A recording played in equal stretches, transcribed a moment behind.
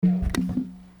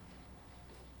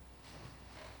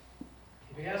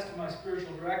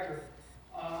spiritual director,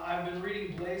 I've been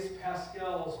reading Blaise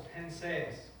Pascal's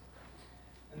Pensées.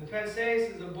 And the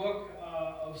Pensées is a book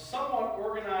of somewhat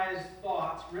organized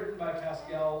thoughts written by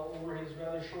Pascal over his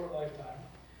rather short lifetime.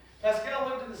 Pascal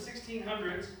lived in the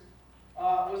 1600s,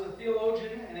 was a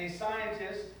theologian and a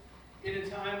scientist in a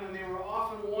time when they were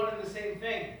often one and the same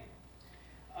thing.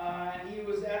 And he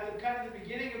was at the kind of the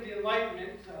beginning of the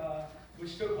Enlightenment,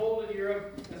 which took hold in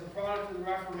Europe as a product of the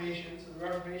Reformation. So the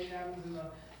Reformation happens in the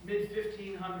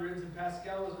mid-1500s, and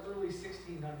Pascal was early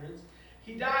 1600s.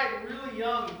 He died really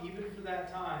young, even for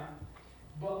that time,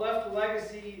 but left a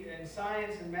legacy in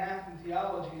science and math and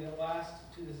theology that lasts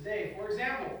to this day. For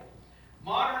example,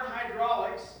 modern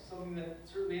hydraulics, something that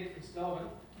certainly interests Delvin.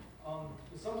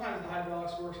 Sometimes the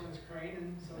hydraulics works in this crane,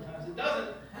 and sometimes it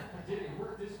doesn't. Didn't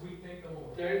work this week, thank the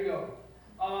Lord. There you go.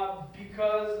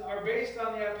 Because are based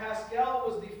on the Pascal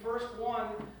was the first one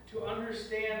to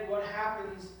understand what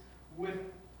happens with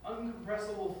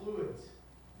uncompressible fluids,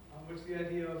 on which the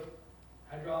idea of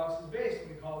hydraulics is based.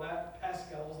 We call that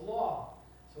Pascal's law.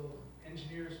 So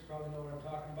engineers probably know what I'm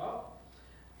talking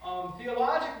about.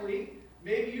 Theologically,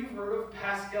 maybe you've heard of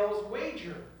Pascal's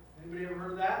wager. Anybody ever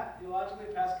heard of that? Theologically,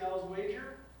 Pascal's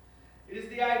wager? It is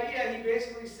the idea, he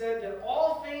basically said that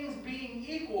all things being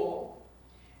equal,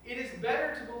 it is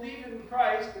better to believe in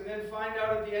Christ and then find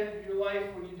out at the end of your life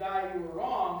when you die you were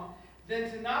wrong, than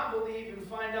to not believe and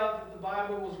find out that the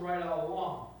Bible was right all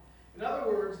along. In other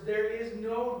words, there is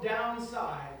no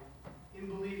downside in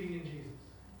believing in Jesus.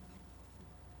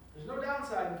 There's no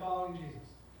downside in following Jesus.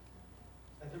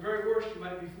 At the very worst, you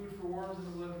might be food for worms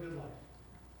and live a good life.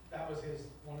 That was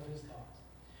one of his thoughts.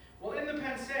 Well, in the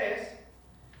Pensées,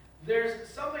 there's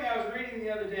something I was reading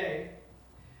the other day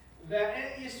that,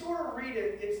 and you sort of read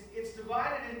it, it's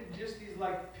divided into just these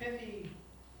like pithy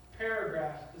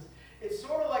paragraphs. It's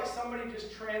sort of like somebody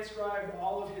just transcribed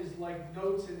all of his like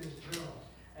notes in his journal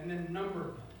and then numbered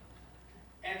them.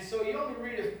 And so you only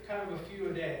read kind of a few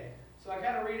a day. So I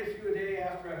kind of read a few a day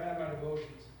after I've had my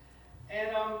devotions.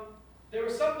 And there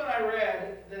was something I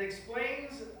read that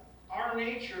explains our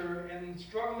nature and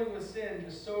struggling with sin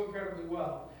just so incredibly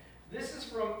well. This is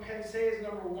from Pensées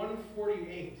number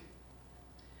 148.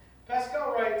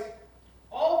 Pascal writes,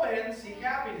 "All men seek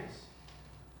happiness.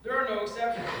 There are no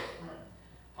exceptions.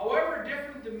 However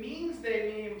different the means they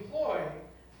may employ,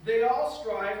 they all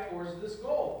strive towards this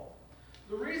goal.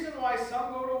 The reason why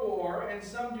some go to war and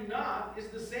some do not is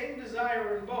the same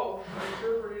desire in both, but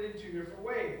interpreted in two different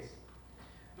ways.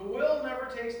 The will never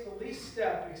takes the least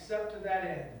step except to that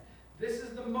end. This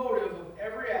is the motive of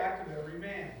every act of every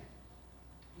man.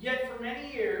 Yet for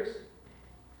many years,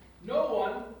 no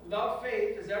one without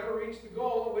faith has ever reached the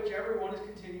goal at which everyone is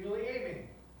continually aiming.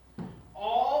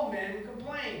 All men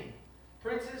complain.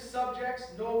 Princes, subjects,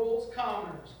 nobles,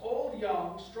 commoners, old,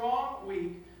 young, strong,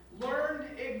 weak, learned,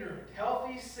 ignorant,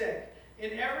 healthy, sick,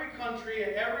 in every country,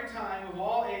 at every time, of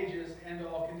all ages and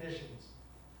all conditions."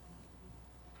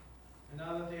 And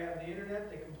now that they have the internet,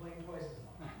 they complain twice as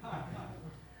much.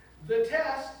 "The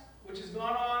test, which has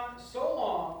gone on so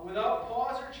long without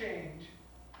pause or change,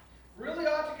 really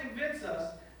ought to convince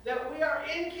us that we are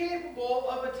incapable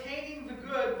of attaining the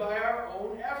good by our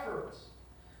own efforts.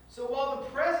 So while the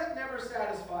present never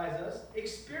satisfies us,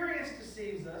 experience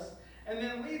deceives us, and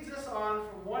then leads us on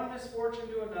from one misfortune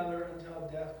to another until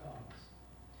death comes.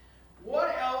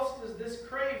 What else does this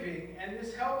craving and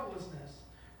this helplessness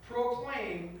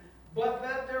proclaim but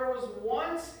that there was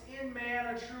once in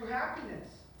man a true happiness,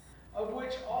 of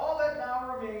which all that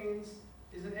now remains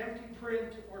is an empty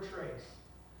print or trace?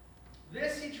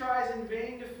 This he tries in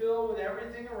vain to fill with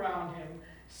everything around him,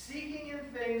 seeking in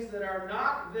things that are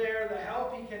not there the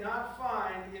help he cannot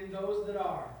find in those that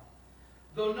are.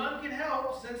 Though none can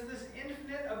help, since this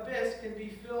infinite abyss can be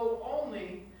filled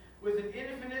only with an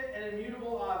infinite and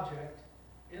immutable object,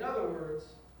 in other words,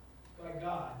 by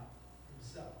God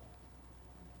himself."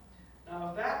 Now,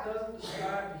 if that doesn't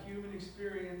describe the human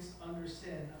experience under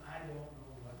sin, I don't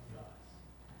know what does.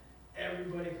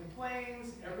 Everybody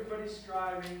complains, everybody's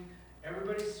striving,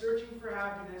 everybody's searching for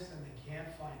happiness, and they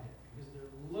can't find it because they're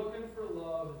looking for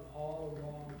love in all the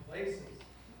wrong places.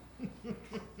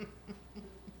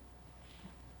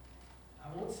 I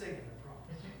won't sing it, I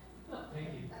promise. Thank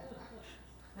you.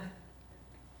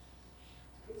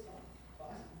 It's a good song.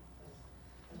 Classic.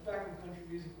 That's back when country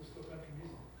music was still country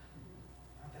music.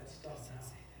 Not that stuff now.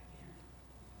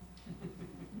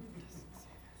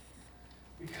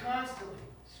 We constantly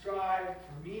strive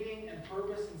for meaning and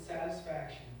purpose and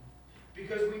satisfaction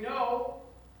because we know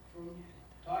from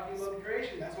talking about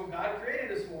creation, that's what God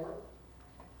created us for.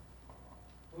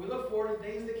 But we look forward to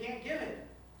things that can't give it.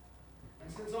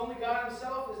 And since only God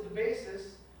himself is the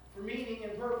basis for for meaning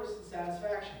and purpose and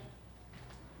satisfaction.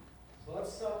 So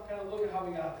let's kind of look at how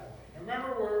we got that way. And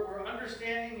remember, we're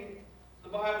understanding the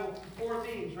Bible through four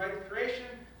themes, right? The creation,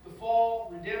 the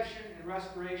fall, redemption, and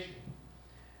restoration.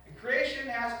 And creation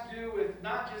has to do with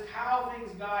not just how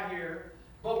things got here,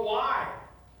 but why.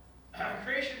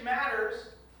 Creation matters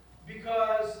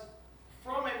because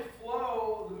from it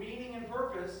flow the meaning and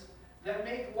purpose that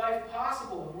make life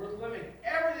possible and worth living.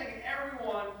 Everything and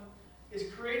everyone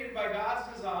is created by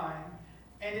God's design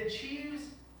and achieves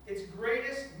its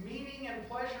greatest meaning and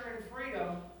pleasure and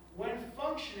freedom when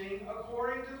functioning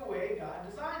according to the way God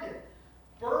designed it.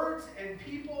 Birds and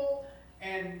people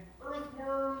and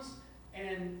earthworms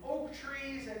and oak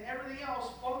trees and everything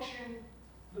else function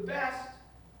the best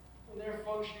when they're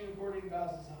functioning according to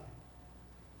God's design.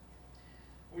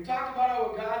 We talked about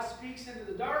how God speaks into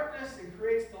the darkness and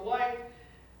creates the light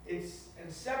and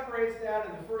separates that,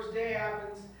 and the first day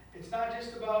happens. It's not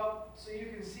just about so you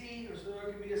can see or so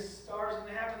there can be stars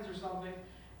in the heavens or something.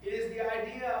 It is the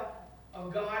idea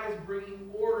of God is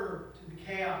bringing order to the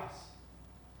chaos.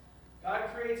 God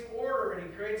creates order, and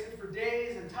He creates it for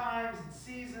days and times and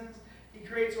seasons. He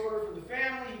creates order for the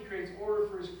family. He creates order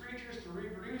for His creatures to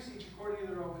reproduce, each according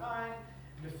to their own kind,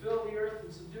 and to fill the earth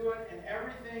and subdue it. And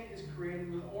everything is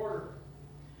created with order.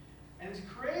 And it's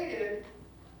created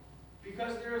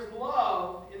because there is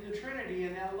love in the Trinity,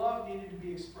 and that love needed to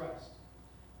be expressed.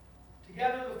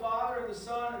 Together, the Father and the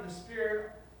Son and the Spirit,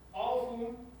 all of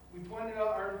whom we pointed out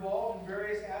are involved in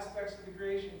various aspects of the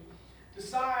creation,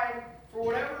 decide, for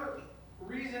whatever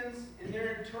reasons in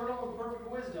their eternal and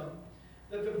perfect wisdom,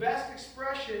 that the best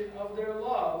expression of their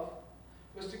love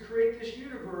was to create this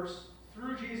universe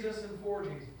through Jesus and for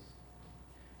Jesus.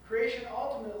 Creation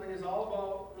ultimately is all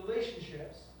about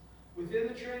relationships within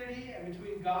the Trinity and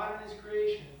between God and His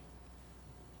creation,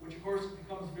 which of course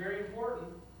becomes very important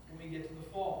when we get to the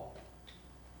fall.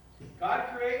 God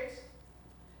creates.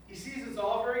 He sees it's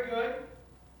all very good.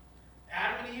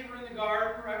 Adam and Eve are in the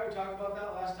garden, right? We talked about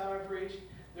that last time I preached.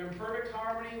 They're in perfect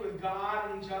harmony with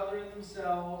God and each other and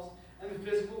themselves and the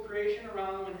physical creation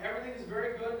around them, and everything is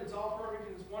very good, and it's all perfect,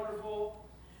 and it's wonderful.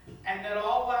 And that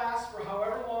all lasts for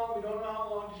however long. We don't know how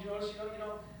long. Did you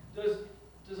notice?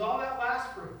 Does all that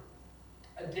last for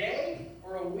a day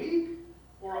or a week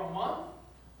or a month?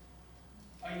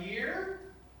 A year?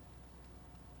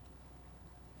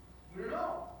 We don't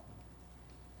know.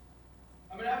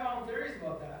 I mean, I have my own theories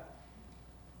about that.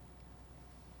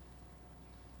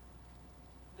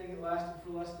 I think it lasted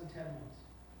for less than 10 months.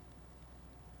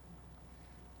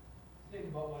 Think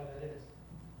about why that is.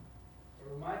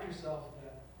 But remind yourself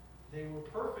that they were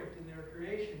perfect in their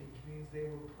creation, which means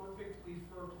they were perfectly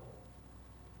fertile.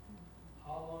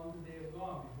 How long could they have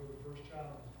gone before the first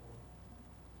child was born?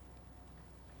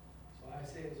 So I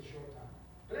say it was a short time.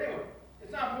 But anyway,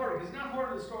 it's not important, because it's not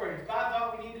important to the story. If God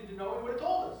thought we needed to know, He would have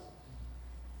told us.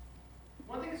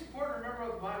 One thing that's important to remember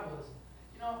about the Bible is,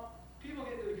 people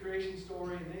get to the creation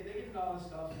story and they get into all this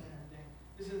stuff and everything.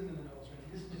 This isn't in the notes or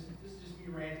anything. This is just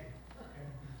me ranting. Okay?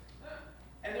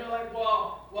 And they're like,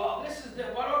 well, this is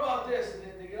what about this? And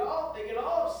they get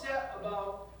all upset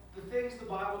about the things the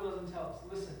Bible doesn't tell us.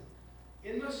 Listen,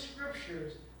 in the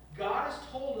scriptures, God has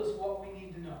told us what we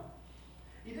need to know.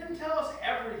 He didn't tell us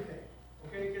everything,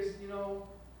 okay? Because it'd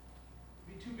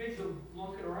be too big to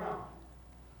lunk it around.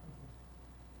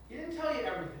 He didn't tell you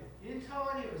everything. He didn't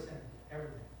tell any of us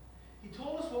everything. He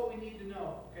told us what we need to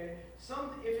know, okay?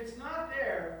 If it's not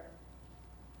there,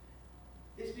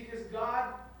 it's because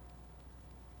God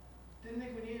didn't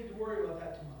think we needed to worry about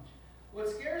that too much. What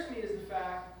scares me is the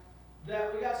fact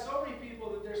that we got so many people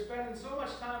that they're spending so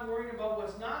much time worrying about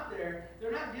what's not there,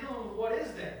 they're not dealing with what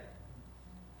is there.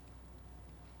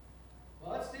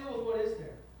 Well, let's deal with what is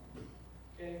there.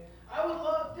 Okay?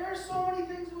 There's so many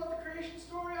things about the creation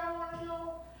story I want to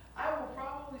know. I will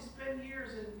probably spend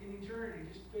years in eternity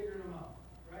just figuring them out,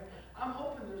 right? I'm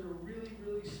hoping there's a really,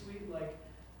 really sweet, like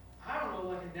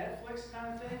a Netflix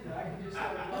kind of thing that I can just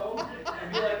go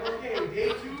and be like, okay, day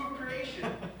 2 of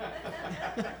creation.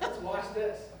 Let's watch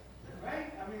this,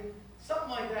 right? I mean, something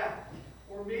like that.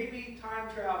 Or maybe time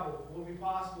travel will be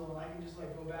possible and I can just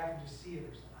go back and just see it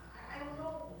or something. I don't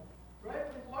know, right?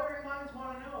 But inquiring minds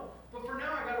want to know. But for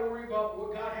now, I got to worry about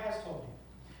what God has told me.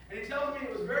 And He tells me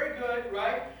it was very good,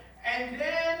 right? And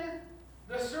then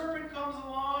the serpent comes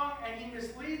along and he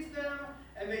misleads them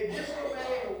and they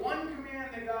disobey the one command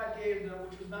that God gave them,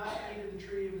 which was not to eat of the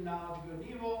tree of the knowledge of good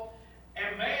and evil.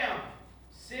 And bam,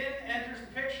 sin enters the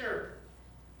picture.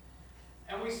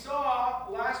 And we saw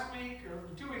last week, or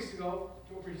 2 weeks ago,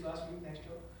 Joe preached last week, thanks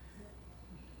Joe,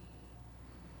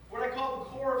 what I call the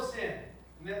core of sin.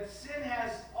 And that sin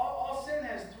has, all sin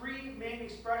has 3 main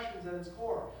expressions at its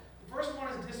core. The first one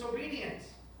is disobedience.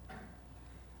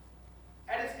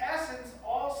 At its essence,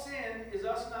 all sin is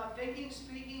us not thinking,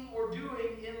 speaking, or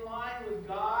doing in line with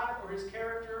God or His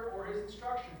character or His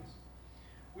instructions.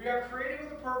 We are created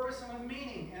with a purpose and with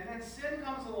meaning, and then sin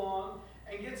comes along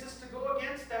and gets us to go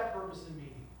against that purpose and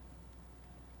meaning.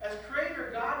 As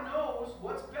Creator, God knows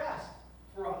what's best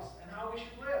for us and how we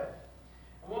should live.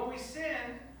 And when we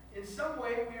sin, in some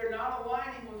way we are not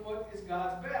aligning with what is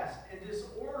God's best, and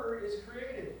disorder is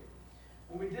created.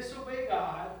 When we disobey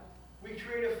God, we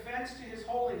create offense to His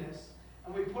holiness,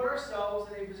 and we put ourselves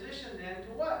in a position then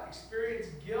to what? Experience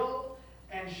guilt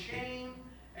and shame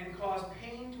and cause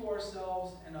pain to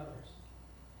ourselves and others.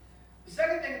 The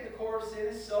second thing at the core of sin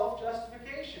is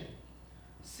self-justification.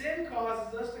 Sin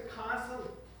causes us to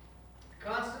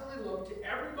constantly look to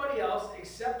everybody else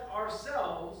except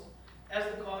ourselves as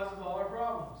the cause of all our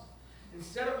problems.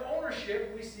 Instead of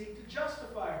ownership, we seek to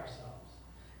justify ourselves.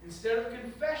 Instead of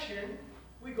confession,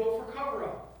 we go for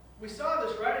cover-up. We saw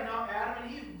this, right, in how Adam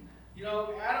and Eve,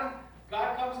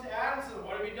 God comes to Adam and says,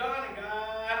 "What have you done?" And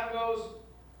Adam goes,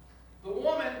 "The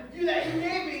woman that you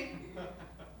gave me,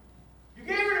 you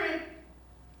gave her to me.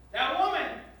 That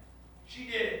woman, she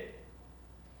did it."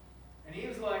 And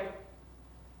Eve's like,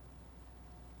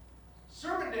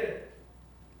 "Serpent did it."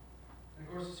 And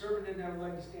of course, the serpent didn't have a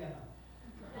leg to stand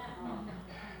on.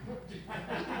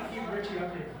 Keep Richie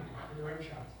up here for the rim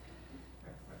shots.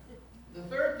 The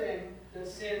third thing that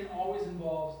sin always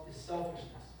involves is selfishness.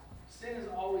 Sin is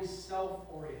always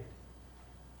self-oriented.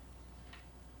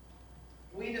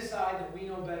 We decide that we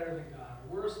know better than God.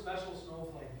 We're a special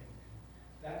snowflake.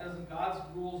 God's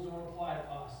rules don't apply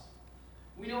to us.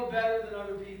 We know better than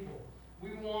other people.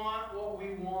 We want what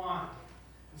we want.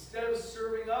 Instead of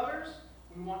serving others,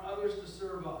 we want others to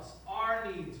serve us.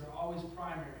 Our needs are always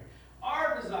primary.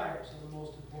 Our desires are the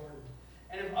most important.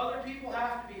 And if other people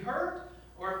have to be hurt,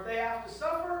 or if they have to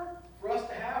suffer for us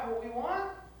to have what we want,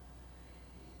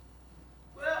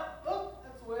 well, look,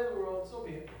 that's the way of the world, so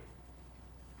be it.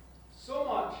 So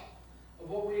much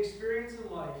of what we experience in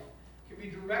life can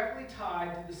be directly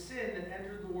tied to the sin that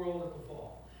entered the world at the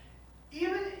fall.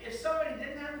 Even if somebody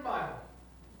didn't have the Bible,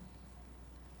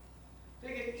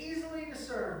 they can easily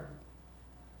discern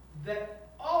that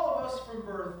all of us from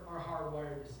birth are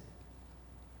hardwired to sin.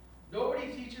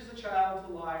 Nobody teaches a child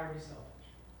to lie or be selfish.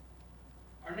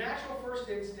 Our natural first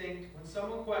instinct when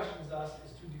someone questions us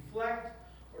is to deflect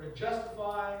or to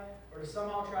justify or to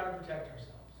somehow try to protect ourselves.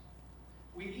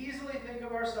 We easily think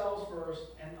of ourselves first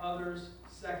and others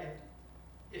second,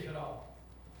 if at all.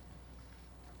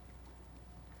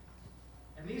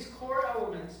 And these core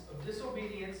elements of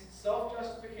disobedience,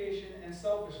 self-justification, and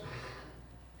selfishness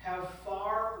have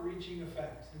far-reaching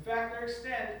effects. In fact, their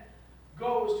extent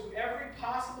goes to every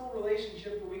possible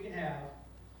relationship that we can have,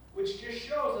 which just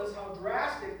shows us how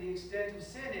drastic the extent of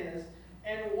sin is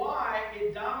and why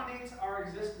it dominates our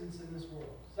existence in this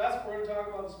world. So that's what we're going to talk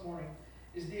about this morning,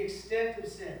 is the extent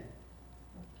of sin.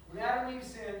 When Adam and Eve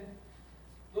sinned,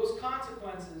 those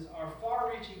consequences are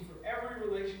far-reaching for every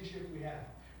relationship we have.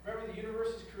 Remember, the universe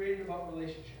is created about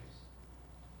relationships.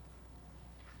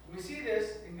 And we see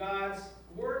this in God's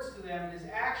words to them and His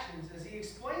actions as He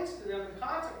explains to them the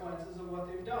consequences of what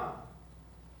they've done,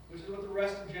 which is what the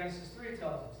rest of Genesis 3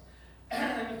 tells us.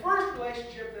 And the first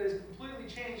relationship that is completely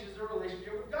changed is their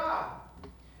relationship with God.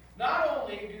 Not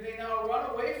only do they now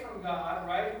run away from God,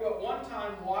 right, who at one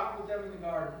time walked with them in the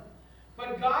garden,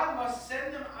 but God must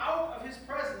send them out of His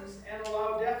presence and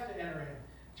allow death to enter in.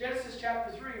 Genesis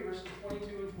chapter 3, verses 22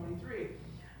 and 23.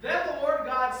 Then the Lord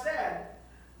God said,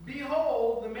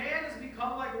 "Behold, the man has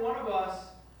become like one of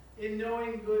us in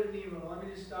knowing good and evil." Let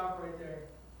me just stop right there.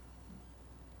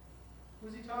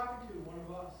 Who's He talking to? One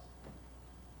of us.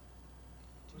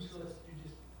 Just let you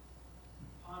just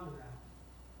ponder that.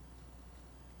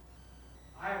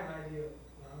 I have an idea. I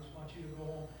just want you to go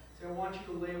home. Say, I want you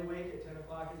to lay awake at 10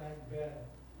 o'clock at night in bed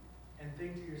and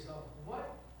think to yourself,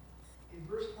 what? In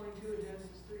verse 22 of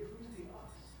Genesis 3, who's the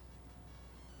us?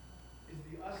 Is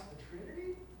the us the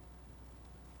Trinity?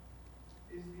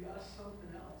 Is the us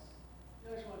something else? I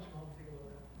just want you to go home and think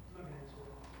about that. I'm not going to answer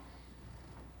that.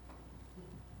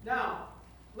 Now,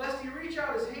 lest He reach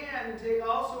out His hand and take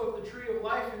also of the tree of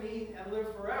life and eat and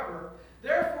live forever.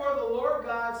 Therefore the Lord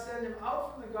God sent him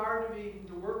out from the Garden of Eden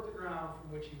to work the ground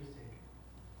from which he was taken.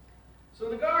 So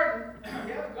in the garden,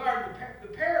 you have a garden. The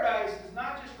paradise does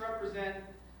not just represent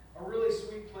a really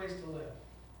sweet place to live.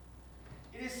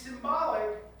 It is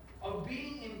symbolic of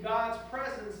being in God's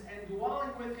presence and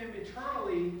dwelling with Him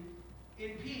eternally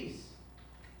in peace.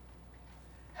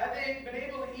 Had they been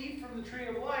able to eat from the tree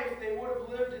of life, they would have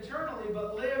lived eternally,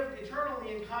 but lived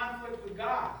eternally in conflict with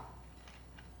God.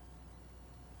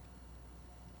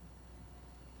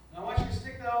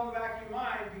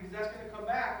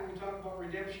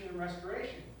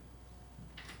 restoration.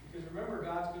 Because remember,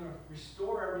 God's going to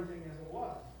restore everything as it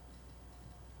was.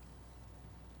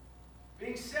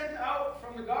 Being sent out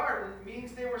from the garden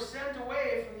means they were sent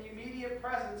away from the immediate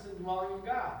presence and dwelling of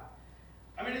God.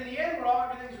 I mean, in the end, when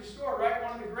everything's restored, right,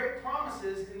 one of the great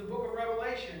promises in the book of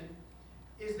Revelation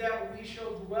is that we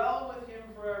shall dwell with him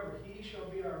forever. He shall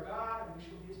be our God, and we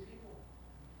shall be his people.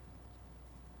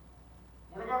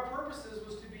 One of our purposes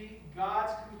was to be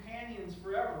God's companions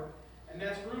forever, and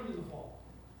that's ruined in the fall.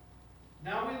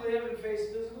 Now we live and face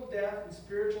physical death and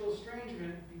spiritual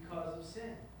estrangement because of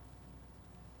sin.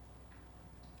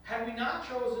 Had we not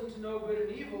chosen to know good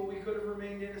and evil, we could have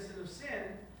remained innocent of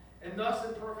sin, and thus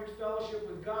in perfect fellowship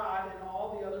with God and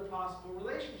all the other possible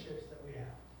relationships that we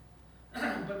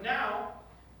have. But now,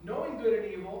 knowing good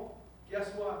and evil, guess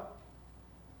what?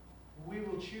 We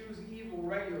will choose evil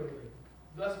regularly,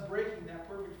 thus breaking that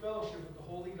perfect fellowship with the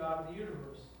holy God of the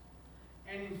universe,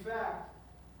 and in fact,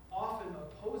 often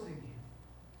opposing him.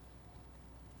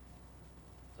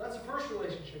 So that's the first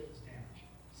relationship that's damaged.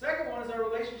 Second one is our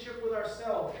relationship with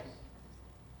ourselves.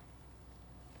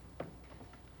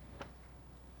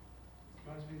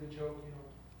 Reminds me of the joke,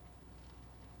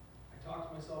 I talk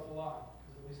to myself a lot,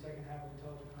 because at least I can have an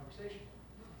intelligent conversation.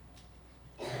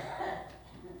 Have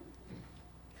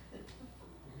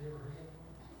you ever heard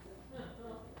that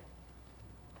before?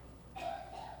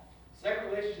 Second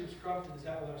relationship is corrupted is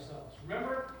that with ourselves.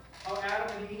 Remember how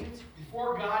Adam and Eve,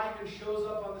 before God even shows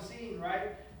up on the scene,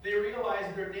 right? They realize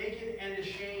they're naked and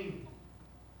ashamed.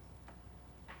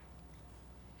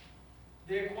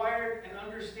 They acquired an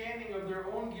understanding of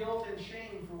their own guilt and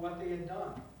shame for what they had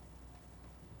done.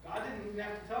 God didn't even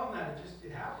have to tell them that.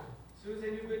 It happened. As soon as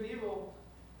they knew good and evil,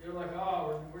 they were like,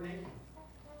 oh, we're naked.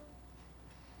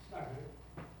 It's not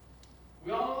good.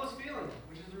 We all know this feeling,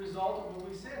 which is the result of when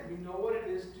we sin. We know what it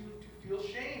is to feel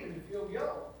shame and to feel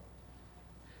guilt.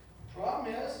 The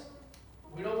problem is,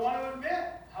 we don't want to admit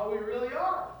how we really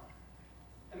are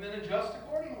and then adjust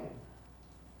accordingly.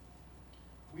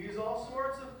 We use all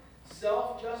sorts of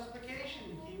self-justification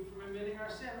to keep from admitting our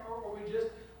sin, or we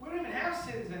don't even have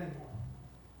sins anymore.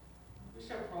 We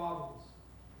just have problems.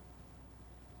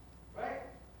 Right?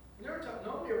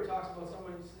 Nobody ever talks about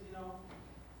somebody, it's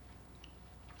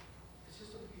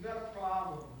just you got a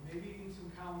problem. Maybe you need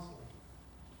some counseling.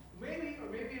 Maybe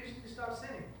you just need to stop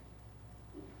sinning.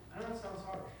 I know that sounds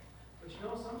harsh, but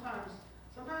sometimes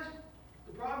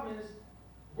the problem is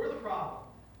we're the problem.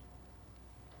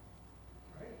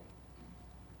 Right?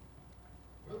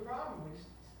 We're the problem. We just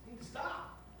need to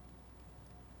stop.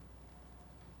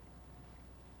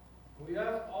 We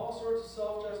have all sorts of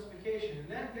self-justification, and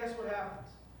then guess what happens?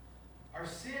 Our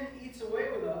sin eats away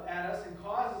at us and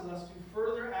causes us to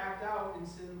further act out in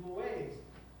sinful ways.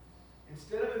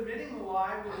 Instead of admitting the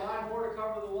lie, we lie more to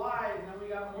cover the lie, and then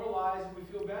we got more lies, and we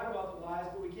feel bad about the lies,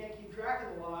 but we can't keep track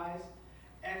of the lies,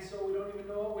 and so we don't even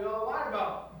know what we all lied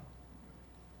about.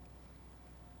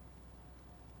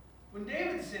 When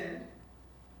David sinned,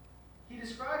 he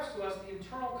describes to us the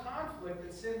internal conflict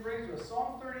that sin brings to us.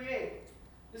 Psalm 38.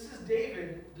 This is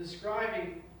David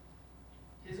describing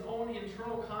his own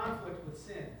internal conflict with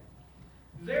sin.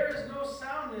 There is no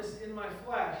soundness in my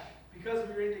flesh because of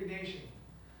your indignation.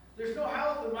 There's no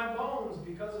health in my bones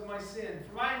because of my sin.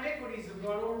 For my iniquities have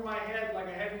gone over my head like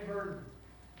a heavy burden.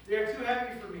 They are too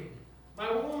heavy for me. My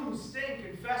wounds stink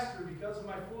and fester because of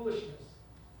my foolishness.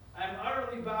 I am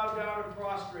utterly bowed down and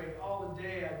prostrate all the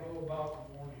day I go about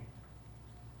mourning.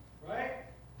 Right?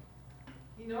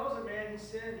 He knows it, man. He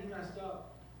sinned. He messed up.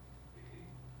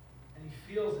 And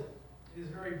he feels it in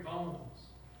his very bones.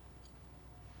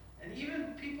 And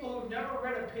even people who've never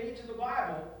read a page of the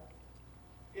Bible,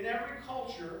 in every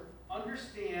culture,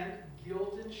 understand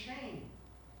guilt and shame.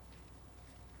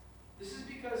 This is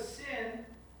because sin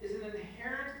is an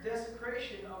inherent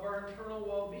desecration of our internal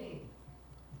well-being.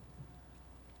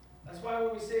 That's why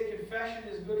when we say confession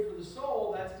is good for the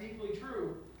soul, that's deeply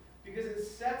true, because it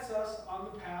sets us on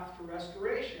the path to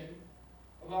restoration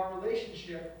of our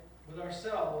relationship with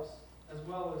ourselves as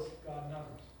well as God and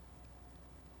others.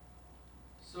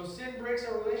 So sin breaks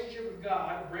our relationship with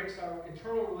God, it breaks our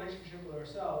internal relationship with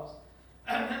ourselves,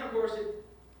 and then of course it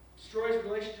destroys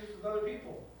relationships with other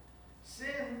people.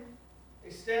 Sin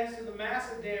extends to the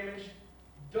massive damage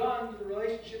done to the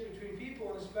relationship between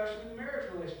people, and especially the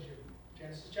marriage relationship.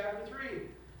 Genesis chapter 3.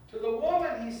 To the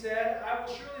woman he said, I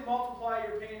will surely multiply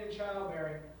your pain in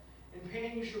childbearing. In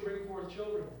pain you shall bring forth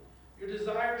children. Your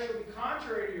desire shall be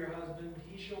contrary to your husband, but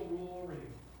he shall rule over you.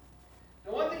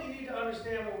 Now one thing you need to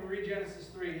understand when we read Genesis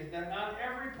 3 is that not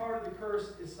every part of the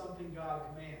curse is something God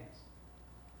commands.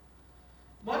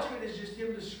 Much of it is just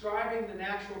him describing the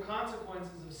natural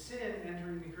consequences of sin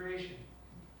entering the creation.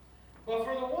 But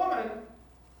for the woman,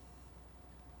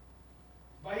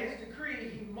 by his decree,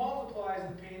 he multiplies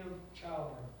the pain of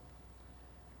childbirth.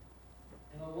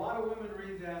 And a lot of women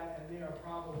read that, and they are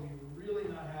probably really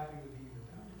not happy with Eve at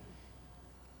that point.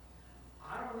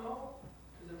 I don't know,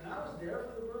 because I was there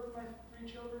for the birth of my 3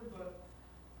 children, but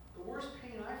the worst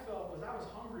pain I felt was I was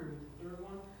hungry with the 3rd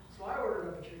one, so I ordered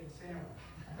up a chicken sandwich.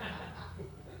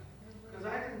 Because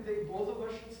I didn't think both of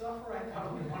us should suffer, I thought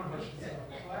only one of us should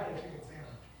suffer, so I had a chicken sandwich.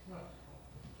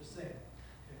 Just saying.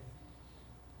 Okay.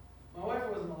 My wife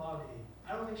wasn't allowed to eat.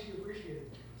 I don't think she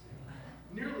appreciated the chicken sandwich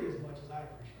nearly as much as I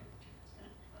appreciated the chicken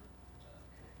sandwich.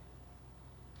 Okay.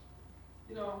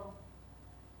 You know,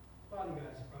 a lot of you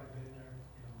guys have probably been there,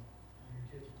 you know, when your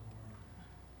kids were born.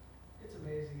 It's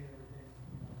amazing and everything,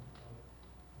 you know.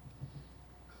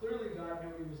 But clearly God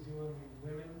knew what he was doing when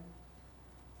women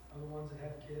are the ones that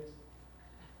have kids.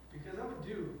 Because I'm a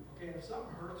dude, okay, if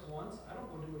something hurts once, I don't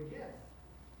go do it again.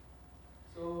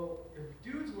 So if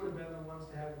dudes would have been the ones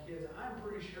to have the kids, I'm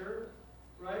pretty sure,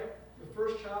 right? The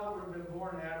first child would have been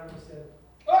born and Adam would have said,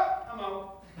 "Oh, I'm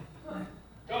out."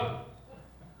 Done.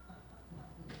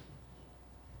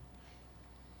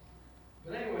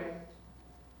 But anyway,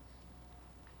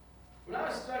 when I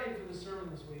was studying for the sermon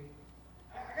this week,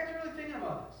 I got to really thinking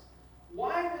about this.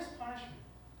 Why this punishment?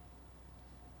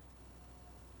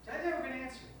 I didn't have a good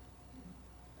answer.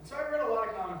 And so I read a lot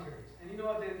of commentaries. And you know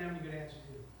what? They didn't have any good answers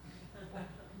either.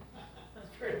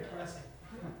 It's very depressing.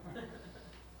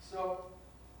 So,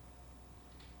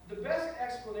 the best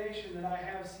explanation that I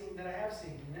have seen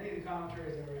in any of the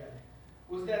commentaries I read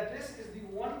was that this is the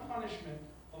one punishment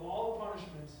of all the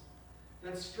punishments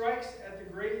that strikes at the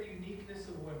great uniqueness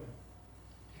of women.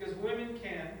 Because women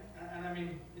can, and I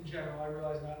mean in general, I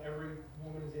realize not every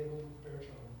woman is able to bear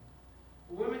children,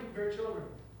 but women can bear children,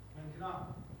 men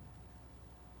cannot.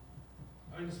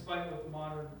 I mean, despite what the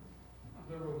modern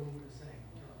liberal movement is saying,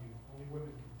 I'm telling you, only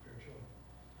women can bear children.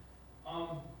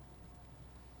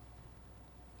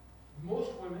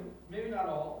 Most women, maybe not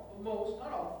all, but most,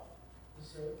 not all,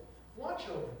 necessarily, want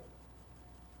children.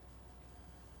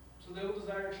 So they will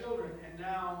desire children, and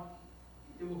now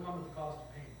it will come at the cost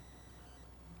of pain.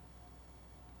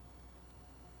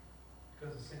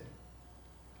 Because of sin.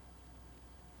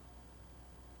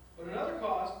 But another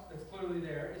cost that's clearly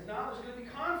there is now there's going to be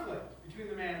conflict between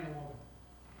the man and the woman.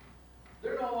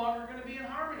 They're no longer going to be in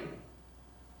harmony.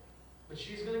 But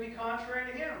she's going to be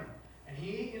contrary to him. And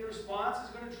he, in response,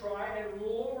 is going to try and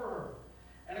rule over her.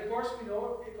 And of course, we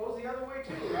know it goes the other way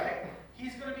too, right?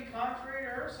 He's going to be contrary to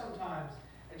her sometimes.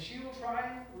 And she will try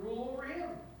and rule over him.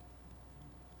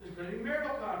 There's going to be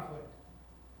marital conflict.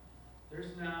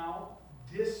 There's now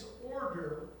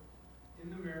disorder in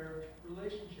the marriage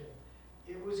relationship.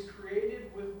 It was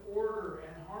created with order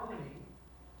and harmony,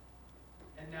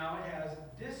 and now it has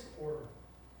disorder.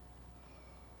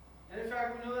 And in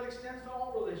fact, we know that extends to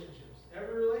all relationships.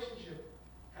 Every relationship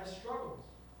has struggles,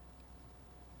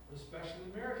 especially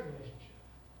the marriage relationship.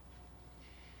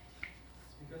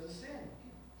 It's because of sin.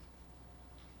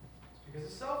 It's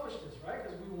because of selfishness, right?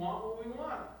 Because we want what we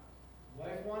want. The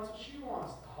wife wants what she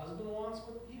wants. The husband wants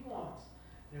what he wants.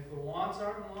 And if the wants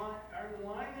aren't in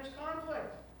line, there's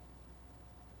conflict.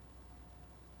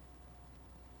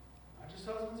 Not just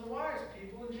husbands and wives,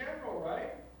 people in general,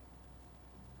 right?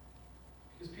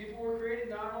 Because people were created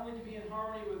not only to be in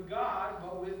harmony with God,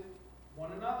 but with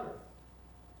one another.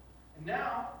 And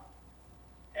now,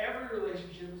 every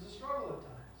relationship is a struggle at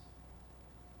times.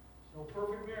 There's no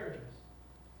perfect marriages.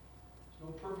 There's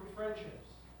no perfect friendships.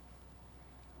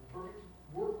 No perfect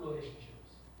work relationships.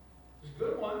 There's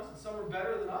good ones, and some are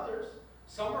better than others.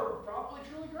 Some are probably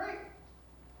truly great.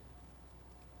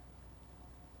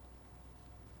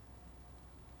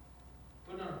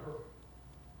 But none are perfect.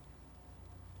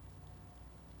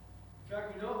 In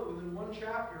fact, we know that within one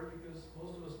chapter, because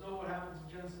most of us know what happens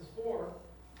in Genesis 4,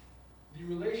 the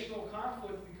relational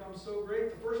conflict becomes so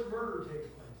great, the first murder takes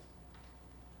place.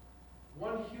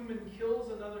 One human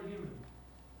kills another human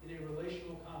in a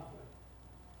relational conflict.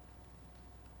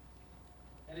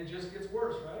 And it just gets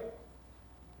worse, right?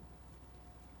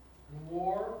 And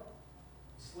war,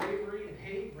 slavery, and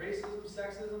hate, racism,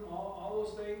 sexism, all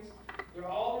those things, they're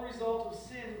all the result of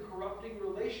sin corrupting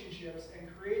relationships and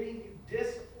creating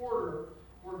disorder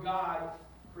where God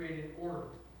created order.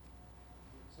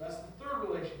 So that's the third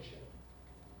relationship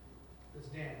that's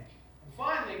damaged. And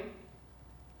finally,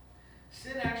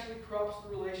 sin actually corrupts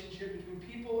the relationship between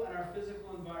people and our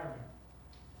physical environment.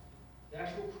 The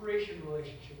actual creation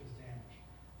relationship is damaged.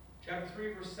 Chapter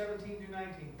 3, verse 17 through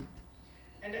 19.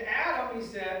 And to Adam he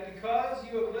said, because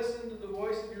you have listened to the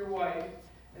voice of your wife,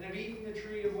 and have eaten the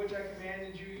tree of which I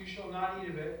commanded you, you shall not eat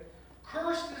of it.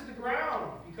 Cursed is the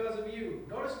ground because of you.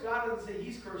 Notice God doesn't say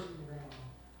he's cursing the ground.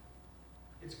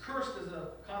 It's cursed as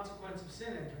a consequence of sin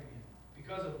entering in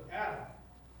because of Adam.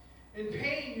 In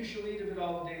pain you shall eat of it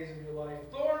all the days of your life.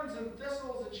 Thorns and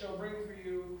thistles it shall bring for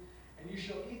you, and you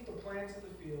shall eat the plants of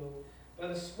the field. By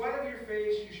the sweat of your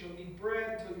face you shall eat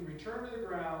bread until you return to the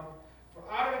ground. For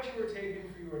out of it you were taken,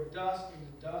 for you are dust, and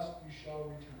to dust you shall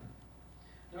return.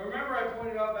 Now remember I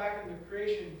pointed out back in the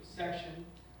creation section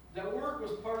that work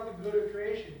was part of the good of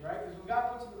creation, right? Because when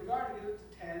God puts them in the garden, He gives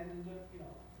it to tend and to,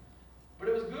 But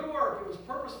it was good work. It was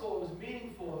purposeful. It was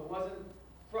meaningful. It wasn't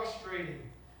frustrating.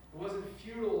 It wasn't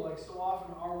futile like so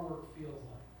often our work feels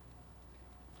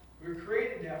like. We were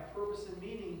created to have purpose and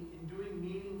meaning in doing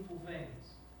meaningful things.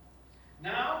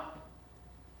 Now,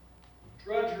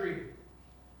 drudgery,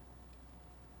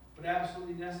 but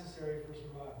absolutely necessary for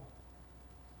survival.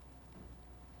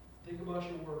 Think about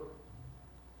your work.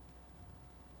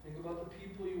 Think about the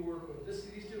people you work with.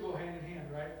 These two go hand in hand,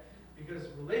 right? Because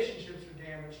relationships are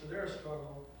damaged, so they're a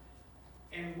struggle.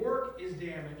 And work is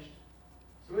damaged,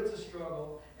 so it's a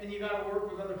struggle. And you got to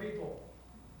work with other people.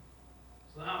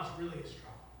 So now it's really a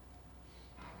struggle.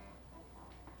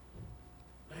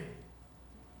 Hey.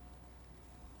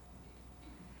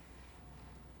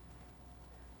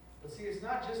 But see, it's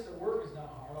not just that work is not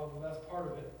hard, although that's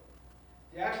part of it.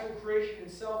 The actual creation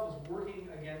itself is working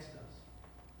against us.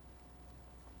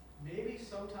 Maybe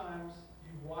sometimes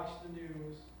you've watched the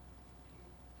news,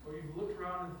 or you've looked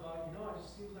around and thought, it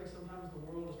just seems like sometimes the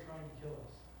world is trying to kill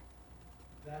us.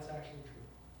 That's actually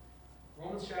true.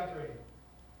 Romans chapter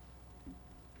 8,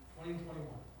 20 and 21.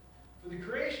 For the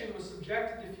creation was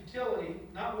subjected to futility,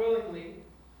 not willingly,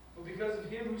 but because of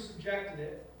him who subjected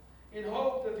it, in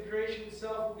hope that the creation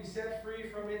itself will be set free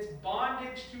from its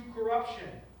bondage to corruption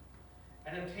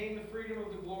and obtain the freedom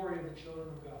of the glory of the children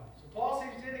of God. So Paul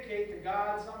seems to indicate that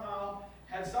God somehow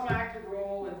had some active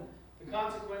role in the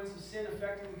consequence of sin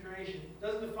affecting the creation. It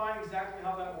doesn't define exactly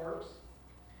how that works,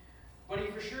 but he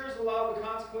for sure has allowed the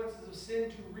consequences of sin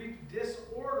to reap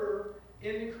disorder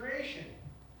in the creation.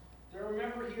 Now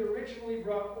remember, he originally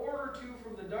brought order to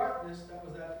from the darkness that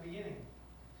was at the beginning.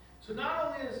 So not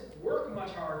only is work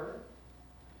much harder,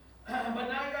 but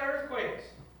now you got earthquakes,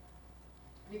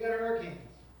 and you got hurricanes,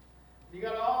 and you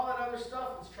got all that other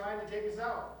stuff that's trying to take us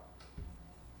out.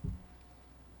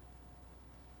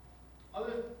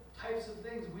 Other types of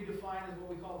things we define as what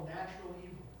we call natural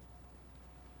evil.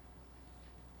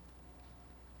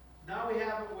 Now we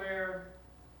have it where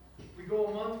we go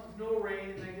a month with no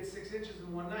rain and then get 6 inches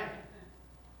in one night.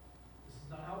 This is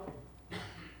not helping.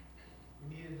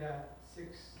 We needed that 6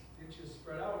 inches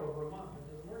spread out over a month.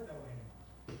 It doesn't work that way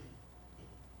anymore.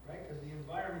 Right? Because the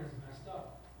environment is messed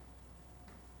up.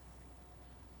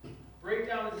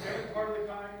 Breakdown is every part of the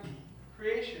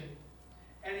creation,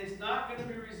 and it's not going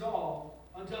to be resolved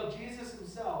until Jesus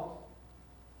himself,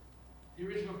 the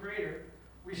original creator,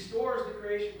 restores the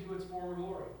creation to its former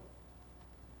glory.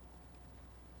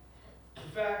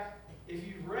 In fact, if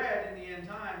you've read in the end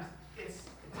times, it's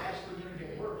actually going to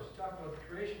get worse. Talk about the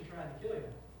creation trying to kill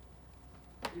you.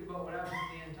 Read about what happens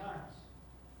in the end times.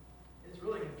 It's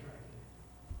really going to try to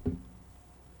kill you.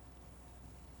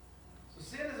 So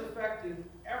sin has affected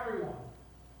everyone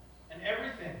and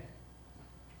everything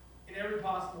in every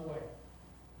possible way.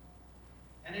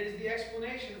 And it is the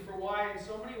explanation for why, in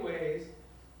so many ways,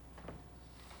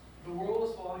 the world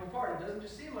is falling apart. It doesn't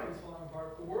just seem like it's falling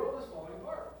apart. The world is falling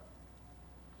apart.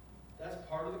 That's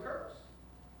part of the curse.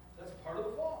 That's part of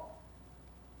the fall.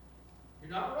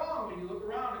 You're not wrong when you look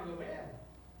around and go, man,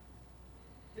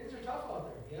 things are tough out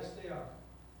there. Yes, they are.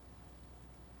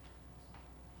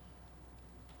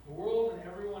 The world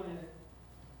and everyone in it,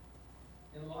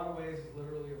 in a lot of ways, is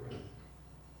literally a wreck.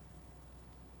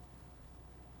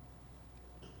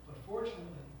 But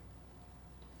fortunately,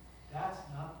 that's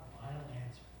not the final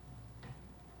answer.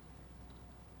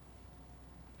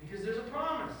 Because there's a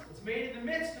promise that's made in the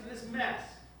midst of this mess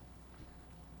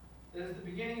that is the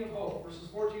beginning of hope. Verses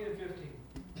 14 and 15.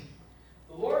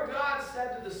 The Lord God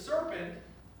said to the serpent,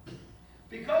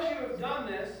 because you have done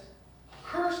this,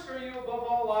 cursed are you above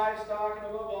all livestock and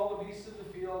above all the beasts of the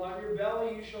field. On your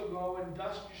belly you shall go, and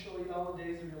dust you shall eat all the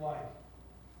days of your life.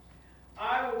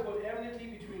 I will put enmity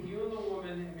between you and the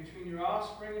woman, and between your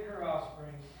offspring and her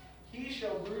offspring. He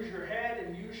shall bruise your head,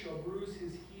 and you shall bruise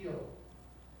his heel.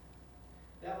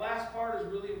 That last part is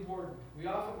really important. We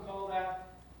often call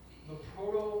that the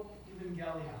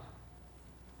proto-evangelion,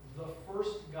 the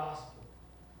first gospel.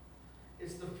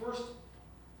 It's the first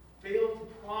veiled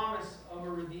promise of a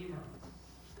redeemer.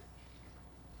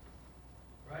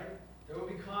 Right? There will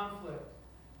be conflict.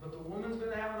 But the woman's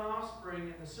going to have an offspring,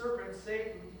 and the serpent,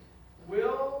 Satan,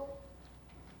 will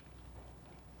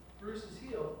bruise his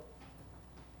heel,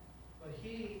 but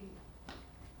he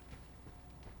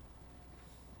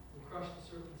will crush the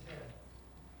serpent's head.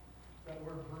 That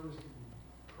word bruise can be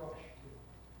crushed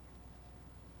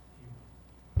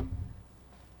too. And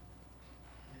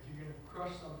if you're going to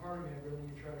crush some part of me, I'd rather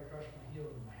you try to crush my heel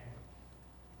than my head.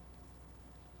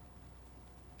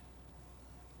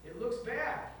 It looks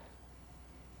bad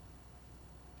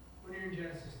when you're in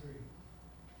Genesis 3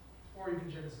 or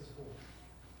even Genesis 4.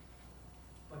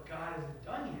 But God isn't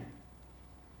done yet.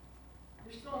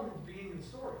 You're still in the beginning of the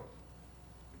story.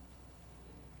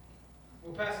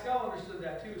 Well, Pascal understood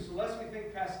that too. So lest we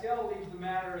think Pascal leaves the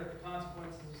matter at the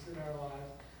consequences of sin in our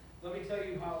lives, let me tell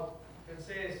you how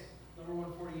Penseus number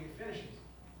 148 finishes.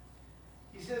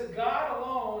 He says, God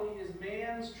alone is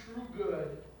man's true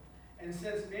good, and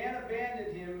since man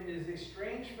abandoned him, it is a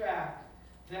strange fact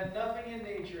that nothing in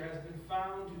nature has been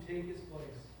found to take his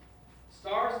place.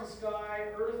 Stars in sky,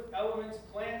 earth, elements,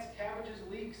 plants, cabbages,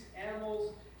 leeks,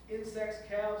 animals, insects,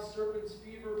 calves, serpents,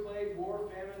 fever, plague, war,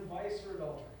 famine, vice, or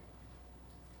adultery.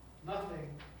 Nothing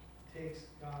takes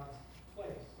God's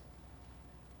place.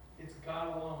 It's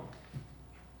God alone.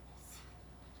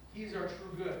 He's our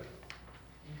true good.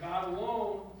 And God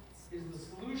alone is the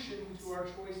solution to our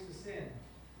choice to sin.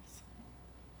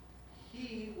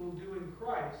 He will do in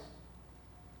Christ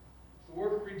the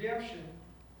work of redemption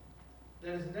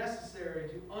that is necessary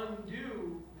to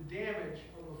undo the damage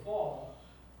of the fall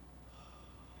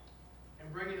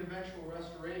and bring an eventual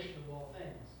restoration of all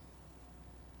things,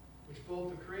 which both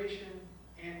the creation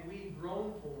and we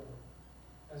groan for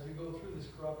as we go through this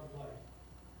corrupted life.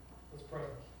 Let's pray.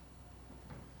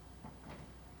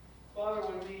 Father,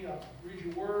 when we read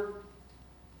your word,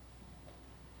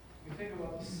 we think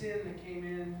about the sin that came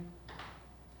in.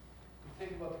 We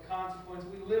think about the consequences.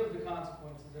 We live the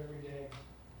consequences every day.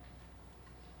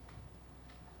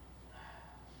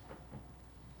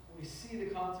 We see the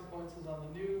consequences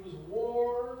on the news,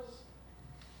 wars,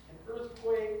 and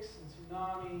earthquakes, and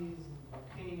tsunamis, and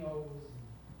volcanoes, and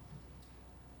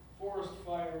forest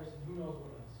fires, and who knows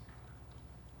what else.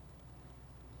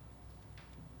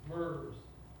 Murders,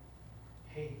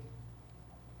 hate.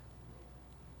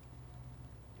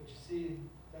 But you see,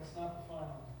 that's not the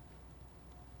final.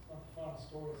 It's not the final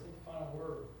story. It's not the final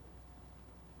word.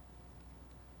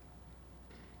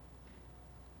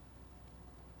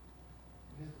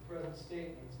 It is the present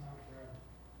state, but it's not forever.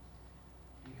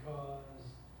 Because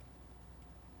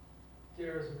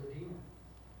there is a Redeemer.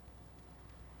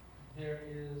 There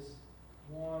is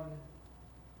one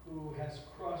who has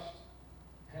crushed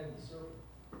the head of the serpent,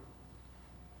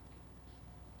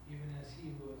 even as he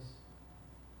was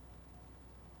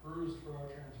bruised for our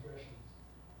transgressions.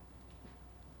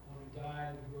 One who died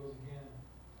and who rose again,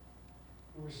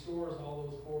 who restores all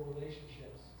those poor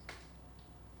relationships,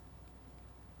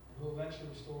 and who will eventually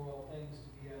restore all things to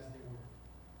be as they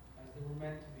were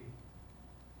meant to be.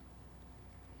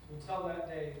 So until that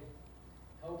day,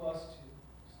 help us to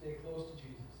stay close to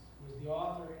Jesus, who is the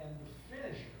author and the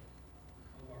finisher